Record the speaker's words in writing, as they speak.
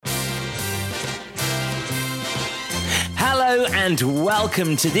Hello and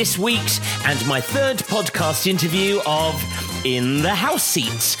welcome to this week's and my third podcast interview of In the House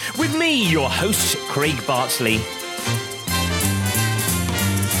Seats with me, your host, Craig Bartley.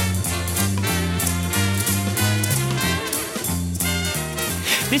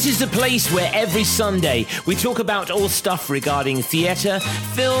 This is the place where every Sunday we talk about all stuff regarding theatre,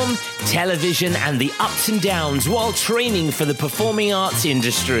 film, television and the ups and downs while training for the performing arts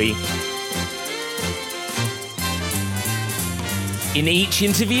industry. In each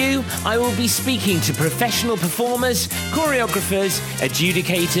interview, I will be speaking to professional performers, choreographers,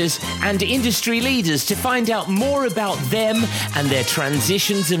 adjudicators, and industry leaders to find out more about them and their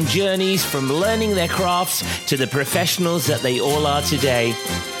transitions and journeys from learning their crafts to the professionals that they all are today.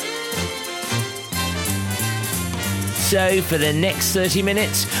 So, for the next 30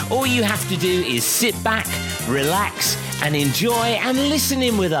 minutes, all you have to do is sit back, relax, and enjoy and listen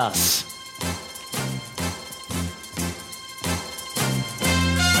in with us.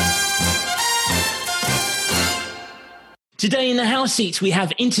 Today in the House Seats, we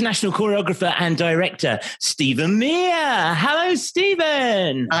have international choreographer and director, Stephen Mear. Hello,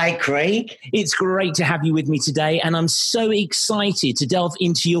 Stephen. Hi, Craig. It's great to have you with me today, and I'm so excited to delve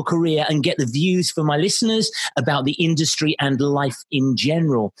into your career and get the views for my listeners about the industry and life in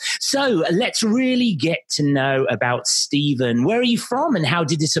general. So let's really get to know about Stephen. Where are you from, and how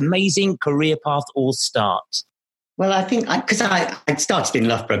did this amazing career path all start? Well, I think because I started in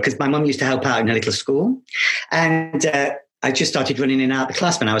Loughborough because my mum used to help out in a little school, and I just started running in and out of the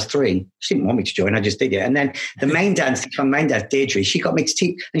class when I was 3. She didn't want me to join, I just did it. And then the main dance, Deirdre, she got me to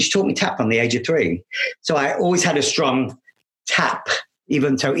teach, and she taught me tap from the age of 3. So I always had a strong tap,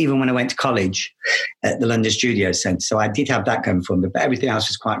 even when I went to college at the London Studio Centre. So I did have that going for me, but everything else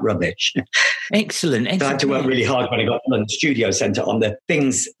was quite rubbish. Excellent. So I had to work really hard when I got to the London Studio Centre on the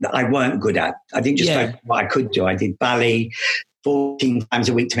things that I weren't good at. I didn't just focus on what I could do. I did ballet 14 times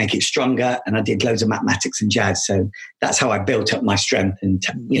a week to make it stronger, and I did loads of mathematics and jazz. So that's how I built up my strength. And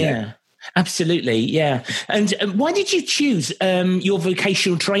you know. Absolutely, yeah. And why did you choose your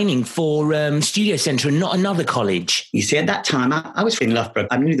vocational training for Studio Centre and not another college? You see, at that time, I was in Loughborough.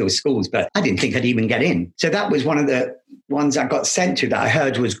 I knew there were schools, but I didn't think I'd even get in. So that was one of the ones I got sent to that I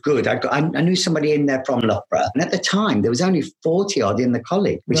heard was good. I knew somebody in there from Loughborough. And at the time, there was only 40 odd in the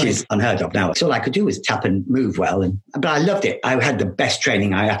college, which is unheard of now. So all I could do was tap and move well. But I loved it. I had the best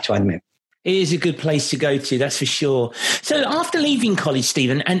training, I have to admit. It is a good place to go to, that's for sure. So after leaving college,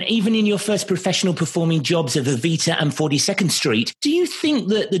 Stephen, and even in your first professional performing jobs of Evita and 42nd Street, do you think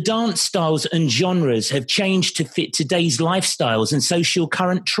that the dance styles and genres have changed to fit today's lifestyles and social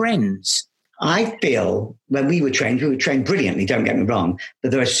current trends? I feel when we were trained brilliantly, don't get me wrong, but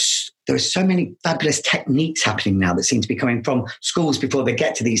there are so many fabulous techniques happening now that seem to be coming from schools before they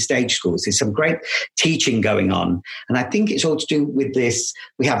get to these stage schools. There's some great teaching going on. And I think it's all to do with this.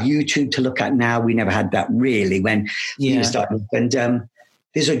 We have YouTube to look at now. We never had that really when we were starting. And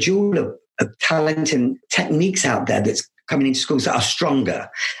there's a jewel of talent and techniques out there that's coming into schools that are stronger.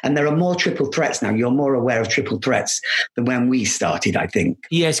 And there are more triple threats now. You're more aware of triple threats than when we started, I think.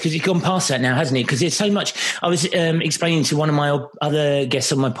 Yes, because you've gone past that now, hasn't it? Because there's so much. I was explaining to one of my other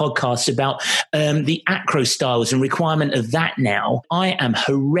guests on my podcast about the acro styles and requirement of that now. I am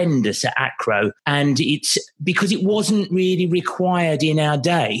horrendous at acro, and it's because it wasn't really required in our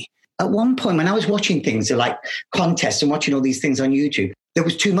day. At one point, when I was watching things like contests and watching all these things on YouTube, there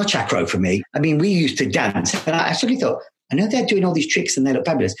was too much acro for me. I mean, we used to dance, and I suddenly thought, I know they're doing all these tricks and they look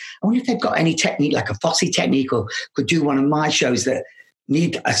fabulous. I wonder if they've got any technique, like a Fosse technique, or could do one of my shows that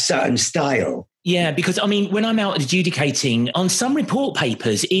need a certain style. Yeah, because, I mean, when I'm out adjudicating, on some report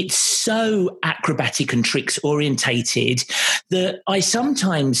papers, it's so acrobatic and tricks orientated that I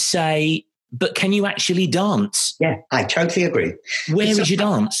sometimes say, but can you actually dance? Yeah, I totally agree. Where is your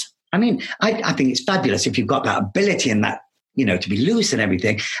dance? I mean, I think it's fabulous if you've got that ability and that, you know, to be loose and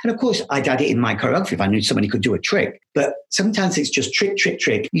everything. And of course, I'd add it in my choreography if I knew somebody could do a trick. But sometimes it's just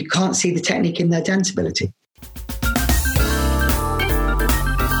trick. You can't see the technique in their dance ability.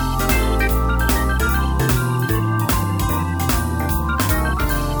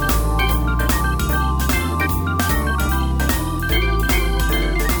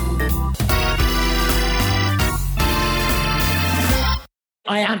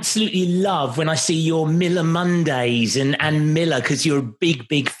 I absolutely love when I see your Miller Mondays and Miller, because you're a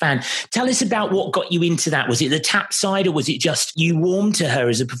big fan. Tell us about what got you into that. Was it the tap side, or was it just you warmed to her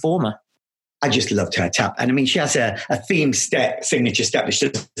as a performer? I just loved her tap. And I mean, she has a theme step, signature step, which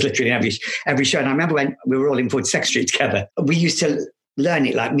does literally in every show. And I remember when we were all in 42nd Street together, we used to learn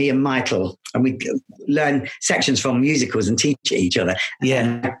it like me and Michael, and we learn sections from musicals and teach each other.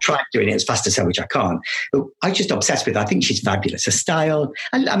 Yeah. I tried doing it as fast as her, which I can't. But I'm just obsessed with her. I think she's fabulous. Her style,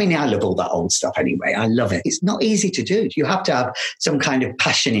 I mean, I love all that old stuff anyway. I love it. It's not easy to do. You have to have some kind of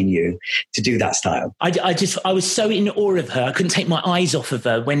passion in you to do that style. I was so in awe of her. I couldn't take my eyes off of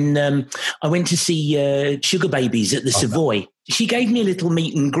her when I went to see Sugar Babies at the Savoy. She gave me a little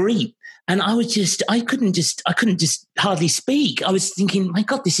meet and greet. And I couldn't hardly speak. I was thinking, my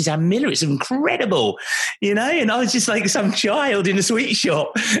God, this is Ann Miller. It's incredible, and I was just like some child in a sweet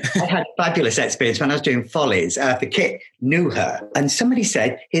shop. I had a fabulous experience when I was doing Follies. Eartha Kitt knew her, and somebody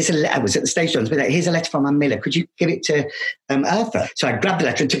said, "Here's a letter." I was at the stage John's, here's a letter from Ann Miller. Could you give it to Eartha? So I grabbed the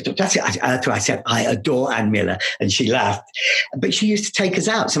letter and took it up. That's it. Eartha, I said, "I adore Ann Miller," and she laughed. But she used to take us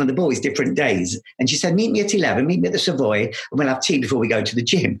out, some of the boys, different days, and she said, "Meet me at 11. Meet me at the Savoy, and we'll have tea before we go to the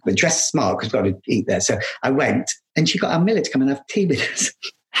gym." But dress smart because we've got to eat there. So I went, and she got Ann Miller to come and have tea with us.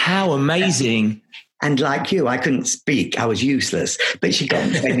 How amazing. And like you, I couldn't speak. I was useless. But she got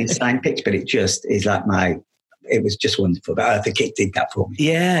me signed pics, but it just is like it was just wonderful. But Eartha Kitt did that for me.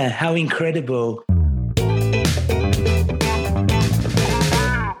 Yeah, how incredible.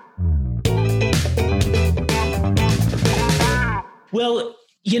 Well,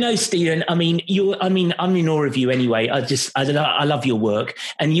 Stephen, I'm in awe of you anyway. I love your work,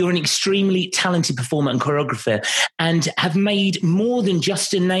 and you're an extremely talented performer and choreographer, and have made more than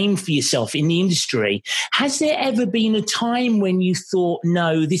just a name for yourself in the industry. Has there ever been a time when you thought,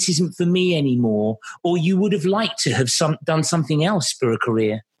 no, this isn't for me anymore, or you would have liked to have done something else for a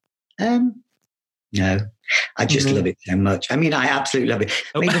career? No. I just love it so much. I mean, I absolutely love it.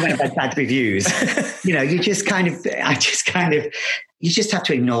 Maybe when I've had bad reviews, you just have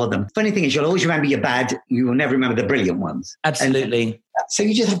to ignore them. Funny thing is, you'll always remember your bad. You will never remember the brilliant ones. Absolutely. And so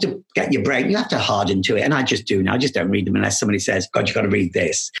you just have to get your brain. You have to harden to it. And I just do now. I just don't read them unless somebody says, God, you've got to read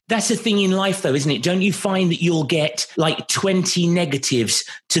this. That's the thing in life, though, isn't it? Don't you find that you'll get like 20 negatives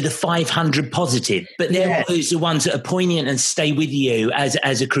to the 500 positive? But they're those the ones that are poignant and stay with you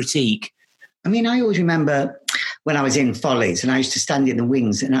as a critique. I mean, I always remember when I was in Follies and I used to stand in the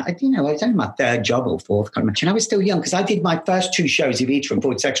wings, and I was only my third job or fourth, can't remember. And I was still young because I did my first 2 shows, Evita and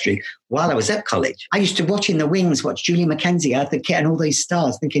Forward Secretary, while I was at college. I used to watch in the wings, watch Julie Mackenzie, Eartha Kitt and all these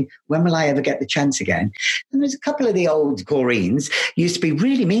stars, thinking, when will I ever get the chance again? And there's a couple of the old Coreens used to be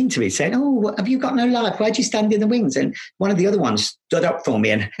really mean to me, saying, oh, have you got no life? Why'd you stand in the wings? And one of the other ones stood up for me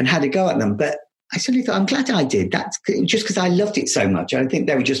and had a go at them. But I suddenly thought, I'm glad I did. That's just because I loved it so much. I think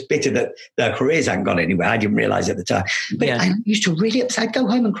they were just bitter that their careers hadn't gone anywhere. I didn't realize at the time. But I used to really upset. I'd go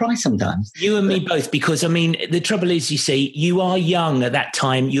home and cry sometimes. You and me both, because, I mean, the trouble is, you see, you are young at that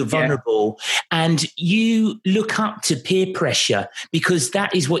time, you're vulnerable, and you look up to peer pressure because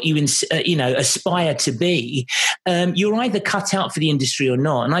that is what you aspire to be. You're either cut out for the industry or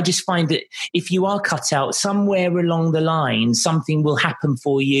not. And I just find that if you are cut out, somewhere along the line, something will happen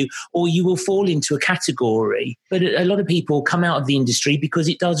for you, or you will fall into a category. But a lot of people come out of the industry because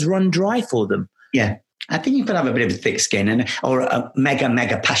it does run dry for them. Yeah. I think you've got to have a bit of a thick skin or a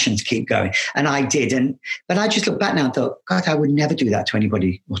mega passion to keep going. And I did. But I just look back now and thought, God, I would never do that to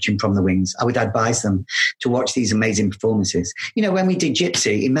anybody watching from the wings. I would advise them to watch these amazing performances. When we did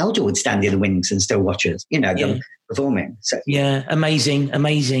Gypsy, Imelda would stand in the wings and still watch us, them performing. So, yeah, amazing.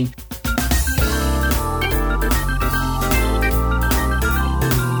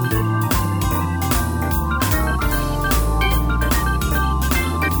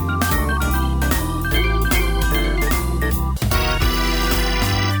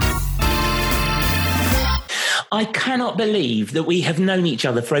 I cannot believe that we have known each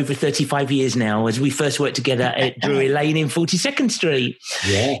other for over 35 years now, as we first worked together at Drury Lane in 42nd Street.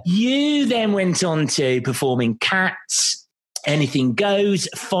 Yeah. You then went on to performing Cats, Anything Goes,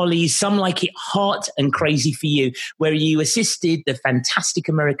 Follies, Some Like It Hot, and Crazy for You, where you assisted the fantastic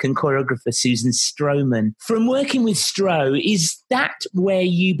American choreographer Susan Stroman. From working with Stro, is that where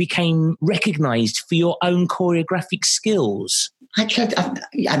you became recognized for your own choreographic skills? That's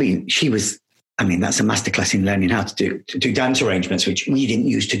a masterclass in learning how to do dance arrangements, which we didn't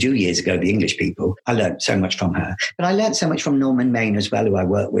used to do years ago, the English people. I learned so much from her. But I learned so much from Norman Main as well, who I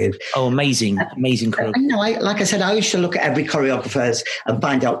work with. Oh, amazing choreographer. Like I said, I used to look at every choreographer and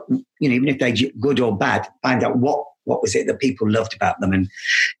find out, even if they're good or bad, find out what was it that people loved about them. And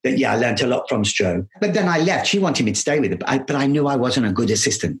I learned a lot from Stro. But then I left. She wanted me to stay with her, but I knew I wasn't a good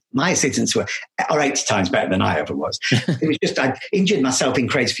assistant. My assistants are 80 times better than I ever was. It was just, I injured myself in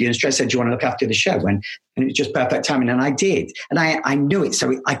Crazy for You, and Stro said, do you want to look after the show? And it was just perfect timing. And I did. And I knew it,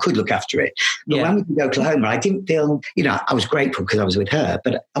 so I could look after it. But when we did Oklahoma, I didn't feel, I was grateful because I was with her,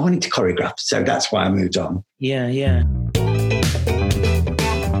 but I wanted to choreograph. So that's why I moved on. Yeah.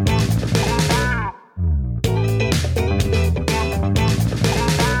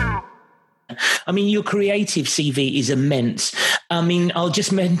 I mean, your creative CV is immense. I mean, I'll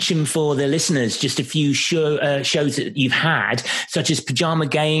just mention for the listeners just a few shows that you've had, such as Pajama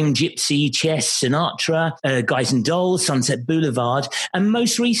Game, Gypsy, Chess, Sinatra, Guys and Dolls, Sunset Boulevard, and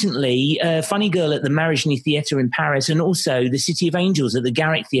most recently, Funny Girl at the Marigny Theatre in Paris, and also The City of Angels at the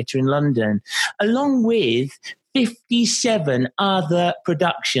Garrick Theatre in London, along with 57 other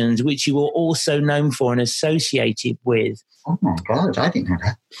productions which you were also known for and associated with. Oh my God, I didn't know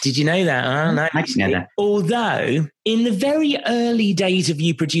that. Did you know that? Oh, no. I didn't know that. Although, in the very early days of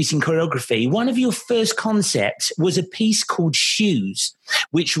you producing choreography, one of your first concepts was a piece called Shoes,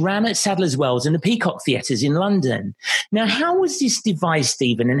 which ran at Sadler's Wells and the Peacock Theatres in London. Now, how was this devised,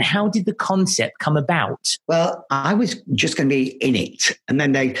 Stephen, and how did the concept come about? Well, I was just going to be in it, and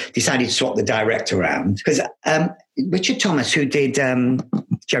then they decided to swap the director around because Richard Thomas, who did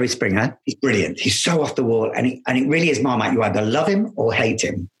Jerry Springer, he's brilliant. He's so off the wall, and it really is Marmite. You either love him or hate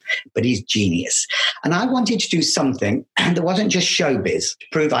him, but he's genius. And I wanted to do something that wasn't just showbiz, to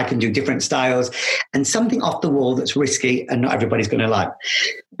prove I can do different styles, and something off the wall that's risky and not everybody's going to like.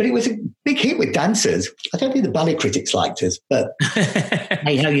 But it was a big hit with dancers. I don't think the ballet critics liked us, but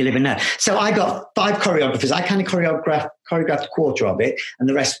hey, how you live in there. So I got 5 choreographers. I kind of choreographed a quarter of it, and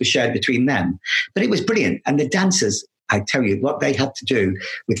the rest was shared between them. But it was brilliant. And the dancers, I tell you, what they had to do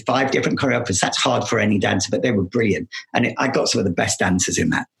with 5 different choreographers, that's hard for any dancer, but they were brilliant. And I got some of the best dancers in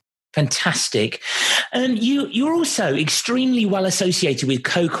that. Fantastic. You're also extremely well associated with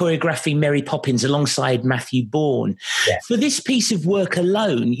co-choreographing Mary Poppins alongside Matthew Bourne. Yeah. For this piece of work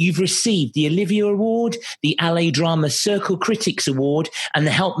alone, you've received the Olivia Award, the LA Drama Circle Critics Award, and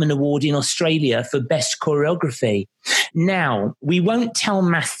the Helpman Award in Australia for Best Choreography. Now, we won't tell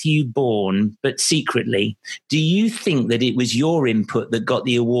Matthew Bourne, but secretly, do you think that it was your input that got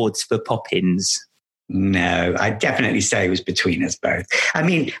the awards for Poppins? No, I definitely say it was between us both. I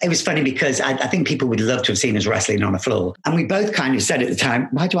mean, it was funny because I think people would love to have seen us wrestling on the floor. And we both kind of said at the time,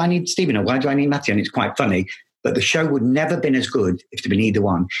 why do I need Stephen or why do I need Matthew? And it's quite funny. But the show would never have been as good if it had been either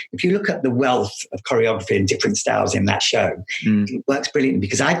one. If you look at the wealth of choreography and different styles in that show, it works brilliantly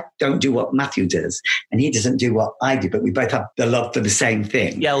because I don't do what Matthew does and he doesn't do what I do, but we both have the love for the same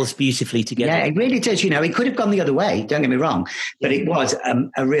thing. Gels beautifully together. Yeah, it really does. You know, it could have gone the other way, don't get me wrong, but it was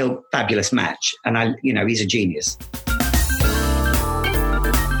a real fabulous match. And he's a genius.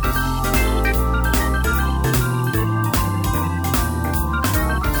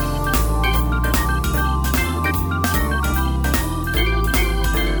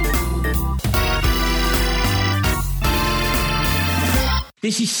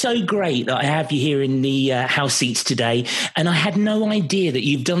 This is so great that I have you here in the house seats today. And I had no idea that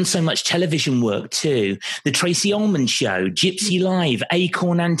you've done so much television work too. The Tracy Ullman Show, Gypsy Live,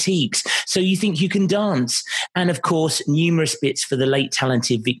 Acorn Antiques, So You Think You Can Dance, and of course, numerous bits for the late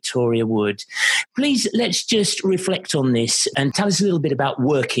talented Victoria Wood. Please, let's just reflect on this and tell us a little bit about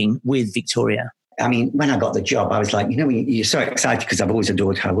working with Victoria. I mean, when I got the job, I was like, you're so excited because I've always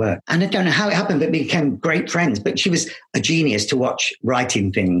adored her work. And I don't know how it happened, but we became great friends. But she was a genius to watch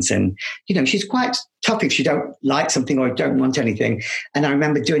writing things. And, she's quite tough if she don't like something or don't want anything. And I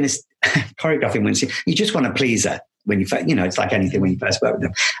remember doing this choreographing when you just want to please her when you, it's like anything when you first work with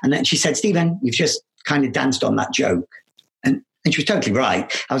them. And then she said, Stephen, you've just kind of danced on that joke. And she was totally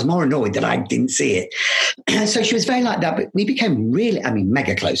right. I was more annoyed that I didn't see it. So she was very like that, but we became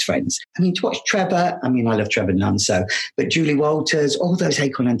mega close friends. To watch Trevor, I love Trevor Nunn, but Julie Walters, all those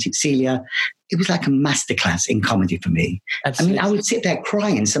Acorn Antiques, Celia, it was like a masterclass in comedy for me. Absolutely. I would sit there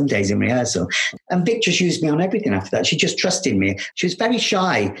crying some days in rehearsal. And Vic just used me on everything after that. She just trusted me. She was very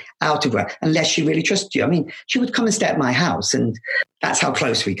shy out of her, unless she really trusted you. She would come and stay at my house, and that's how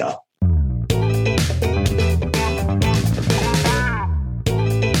close we got.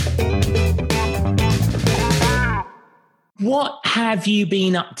 What have you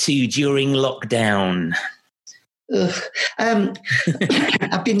been up to during lockdown?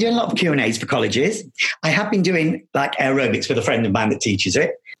 I've been doing a lot of Q&As for colleges. I have been doing like aerobics with a friend of mine that teaches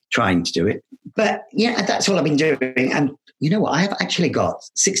it, trying to do it. But yeah, that's all I've been doing. And you know what? I have actually got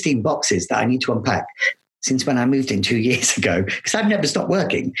 16 boxes that I need to unpack since when I moved in 2 years ago, because I've never stopped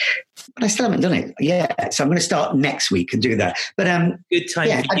working, but I still haven't done it. Yeah, so I'm going to start next week and do that. But good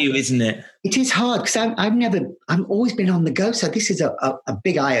time for you, isn't it? It is hard because I've always been on the go. So this is a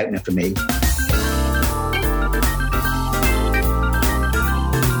big eye opener for me.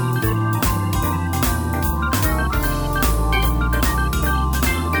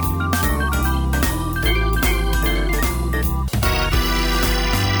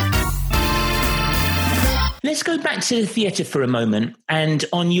 Let's let's go back to the theatre for a moment. And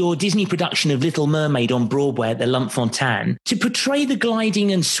on your Disney production of Little Mermaid on Broadway at the Lunt-Fontanne, to portray the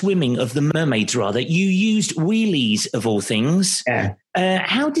gliding and swimming of the mermaids, you used wheelies of all things. Yeah.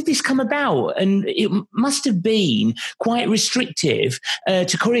 How did this come about? And it must have been quite restrictive to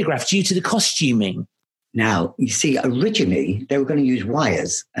choreograph due to the costuming. Now, you see, originally they were going to use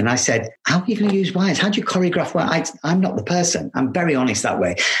wires. And I said, how are you going to use wires? How do you choreograph wires? I'm not the person. I'm very honest that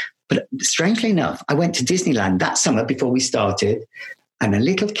way. But strangely enough, I went to Disneyland that summer before we started, and a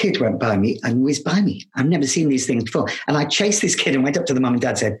little kid went by me and whizzed by me. I've never seen these things before. And I chased this kid and went up to the mum and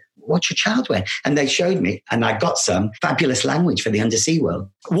dad and said, what's your child wearing? And they showed me, and I got some fabulous language for the undersea world.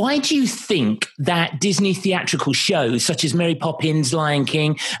 Why do you think that Disney theatrical shows such as Mary Poppins, Lion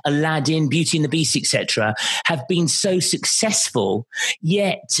King, Aladdin, Beauty and the Beast, etc., have been so successful,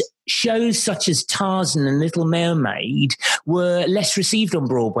 yet shows such as Tarzan and Little Mermaid were less received on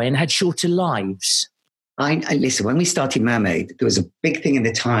Broadway and had shorter lives? I listen, when we started Mermaid, there was a big thing in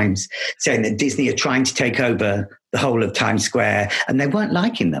the Times saying that Disney are trying to take over the whole of Times Square, and they weren't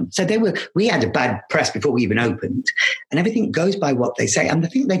liking them. So we had a bad press before we even opened, and everything goes by what they say. And I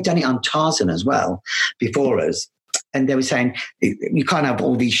think they've done it on Tarzan as well before us. And they were saying, you can't have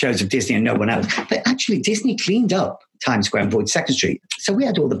all these shows of Disney and no one else. But actually, Disney cleaned up Times Square and 42nd Street. So we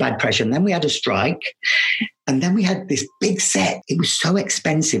had all the bad pressure, and then we had a strike. And then we had this big set. It was so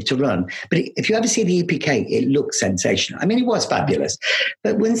expensive to run. But if you ever see the EPK, it looks sensational. I mean, it was fabulous.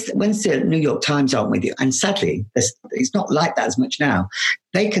 But once the New York Times aren't with you, and sadly, it's not like that as much now,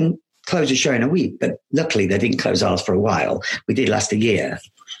 they can close a show in a week. But luckily, they didn't close ours for a while. We did last a year.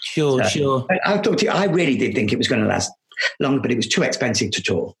 Sure. I'll talk to you. I really did think it was going to last longer, but it was too expensive to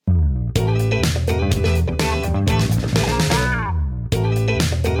tour.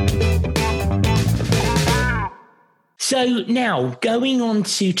 So now going on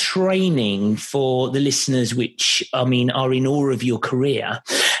to training for the listeners, which are in awe of your career.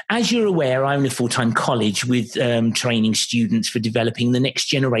 As you're aware, I own a full-time college with training students for developing the next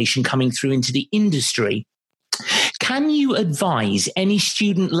generation coming through into the industry. Can you advise any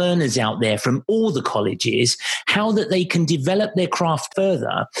student learners out there from all the colleges how that they can develop their craft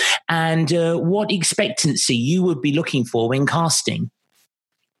further, and what expectancy you would be looking for when casting?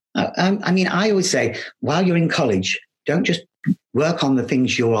 I always say, while you're in college, don't just work on the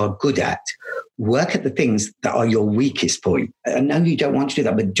things you are good at. Work at the things that are your weakest point. I know you don't want to do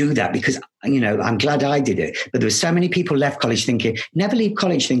that, but do that, because, I'm glad I did it. But there were so many people left college never leave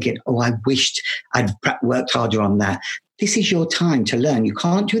college thinking, oh, I wished I'd worked harder on that. This is your time to learn. You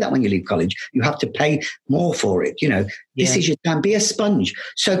can't do that when you leave college. You have to pay more for it. This is your time. Be a sponge.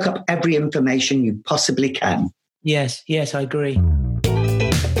 Soak up every information you possibly can. Yes, I agree.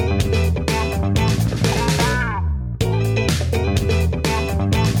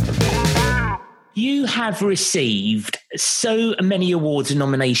 You have received so many awards and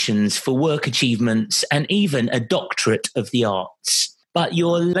nominations for work achievements and even a doctorate of the arts. But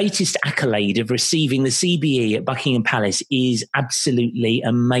your latest accolade of receiving the CBE at Buckingham Palace is absolutely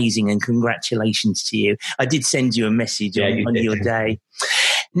amazing, and congratulations to you. I did send you a message on your day.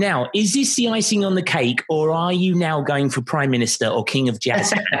 Now, is this the icing on the cake, or are you now going for Prime Minister or King of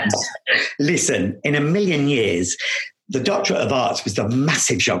Jazz hands? Listen, in a million years, the Doctorate of Arts was the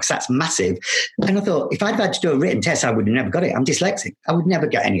massive shock. That's massive. And I thought, if I'd had to do a written test, I would have never got it. I'm dyslexic. I would never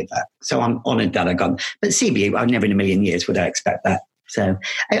get any of that. So I'm honoured that I got it. But CBE, I never in a million years would I expect that. So,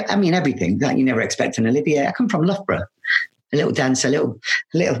 everything that you never expect an Olivier. I come from Loughborough, a little dancer, a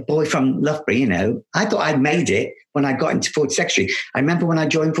little boy from Loughborough, I thought I'd made it when I got into 42nd Street. I remember when I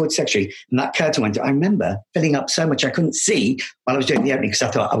joined 42nd Street and that curtain went, I remember filling up so much I couldn't see while I was doing the opening, because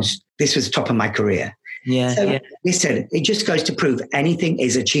I thought this was the top of my career. Listen, it just goes to prove anything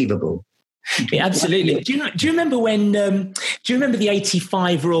is achievable. Yeah, absolutely. Do you remember when? Do you remember the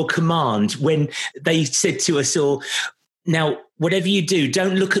 85 Royal Command when they said to us all, "Now, whatever you do,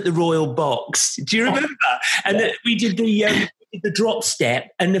 don't look at the royal box"? Do you remember? And that we did the drop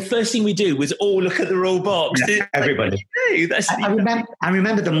step, and the first thing we do was all look at the royal box. Yeah, everybody. I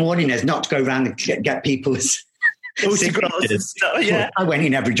remember them warning us not to go around and get people's autographs and stuff. Yeah, I went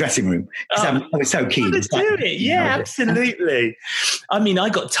in every dressing room because I was so keen to do it. Yeah, absolutely. I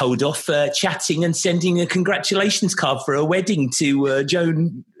got told off chatting and sending a congratulations card for a wedding to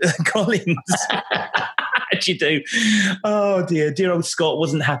Joan Collins. How'd you do? Oh dear old Scott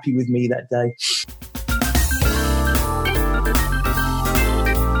wasn't happy with me that day.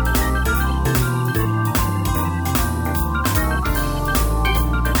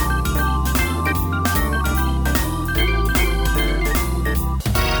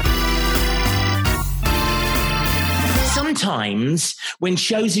 sometimes when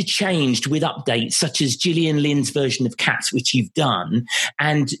shows are changed with updates, such as Gillian Lynn's version of Cats, which you've done,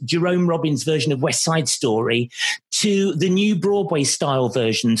 and Jerome Robbins' version of West Side Story, to the new Broadway style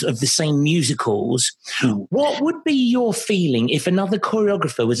versions of the same musicals, what would be your feeling if another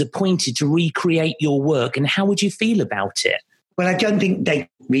choreographer was appointed to recreate your work, and how would you feel about it? Well, I don't think they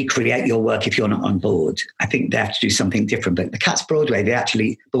recreate your work if you're not on board. I think they have to do something different. But the Cats Broadway, they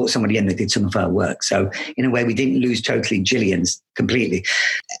actually brought somebody in that did some of her work. So in a way, we didn't lose totally Gillian's completely.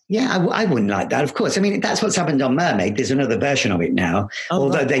 Yeah, I wouldn't like that, of course. I mean, that's what's happened on Mermaid. There's another version of it now.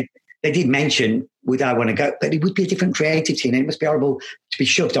 Although they did mention, would I want to go? But it would be a different creative team. It must be horrible to be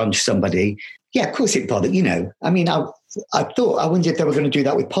shoved onto somebody. Yeah, of course it bothered, I mean, I wondered if they were going to do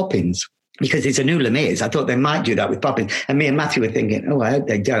that with Poppins. Because it's a new Les Mis. I thought they might do that with Poppins. And me and Matthew were thinking, I hope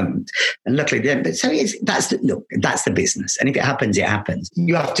they don't. And luckily they didn't. But so that's the business. And if it happens, it happens.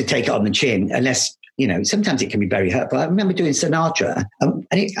 You have to take it on the chin unless, sometimes it can be very hurtful. I remember doing Sinatra and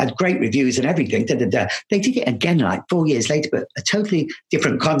it had great reviews and everything. They did it again like 4 years later, but a totally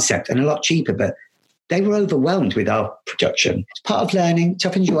different concept and a lot cheaper. But they were overwhelmed with our production. It's part of learning,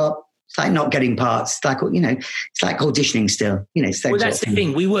 toughens you up. It's like not getting parts. It's like, it's like auditioning still. Well, that's the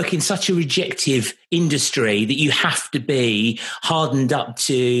thing. We work in such a rejective industry that you have to be hardened up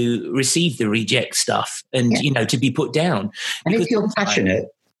to receive the reject stuff and, to be put down. And if you're passionate,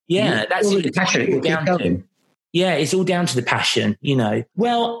 that's really passionate, you'll keep going. Yeah, it's all down to the passion,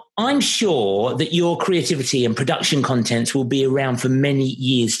 Well, I'm sure that your creativity and production contents will be around for many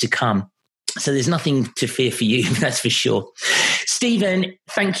years to come. So there's nothing to fear for you, that's for sure. Stephen,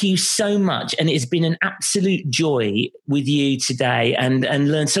 thank you so much. And it's been an absolute joy with you today and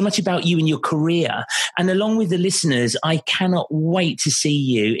learn so much about you and your career. And along with the listeners, I cannot wait to see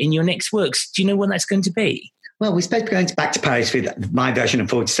you in your next works. Do you know when that's going to be? Well, we're supposed to be going back to Paris with my version of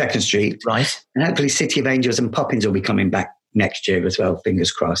 42nd Street. Right. And hopefully City of Angels and Poppins will be coming back next year as well,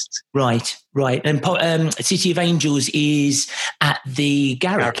 fingers crossed. Right. And City of Angels is at the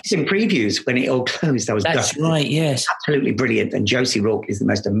Garrick. It's in previews when it all closed. That's right, yes. Absolutely brilliant. And Josie Rourke is the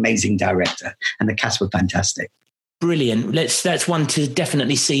most amazing director. And the cast were fantastic. Brilliant. That's one to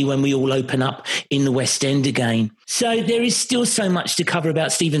definitely see when we all open up in the West End again. So there is still so much to cover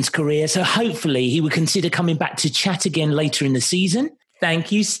about Stephen's career. So hopefully he will consider coming back to chat again later in the season.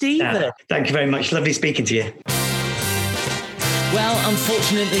 Thank you, Stephen. Thank you very much. Lovely speaking to you. Well,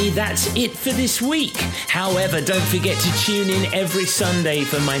 unfortunately, that's it for this week. However, don't forget to tune in every Sunday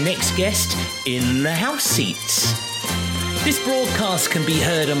for my next guest in the house seats. This broadcast can be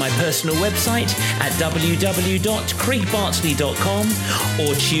heard on my personal website at www.craigbartley.com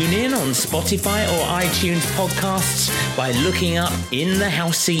or tune in on Spotify or iTunes podcasts by looking up In the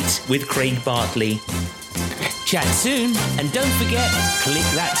House Seats with Craig Bartley. Chat soon, and don't forget, click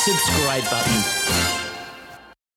that subscribe button.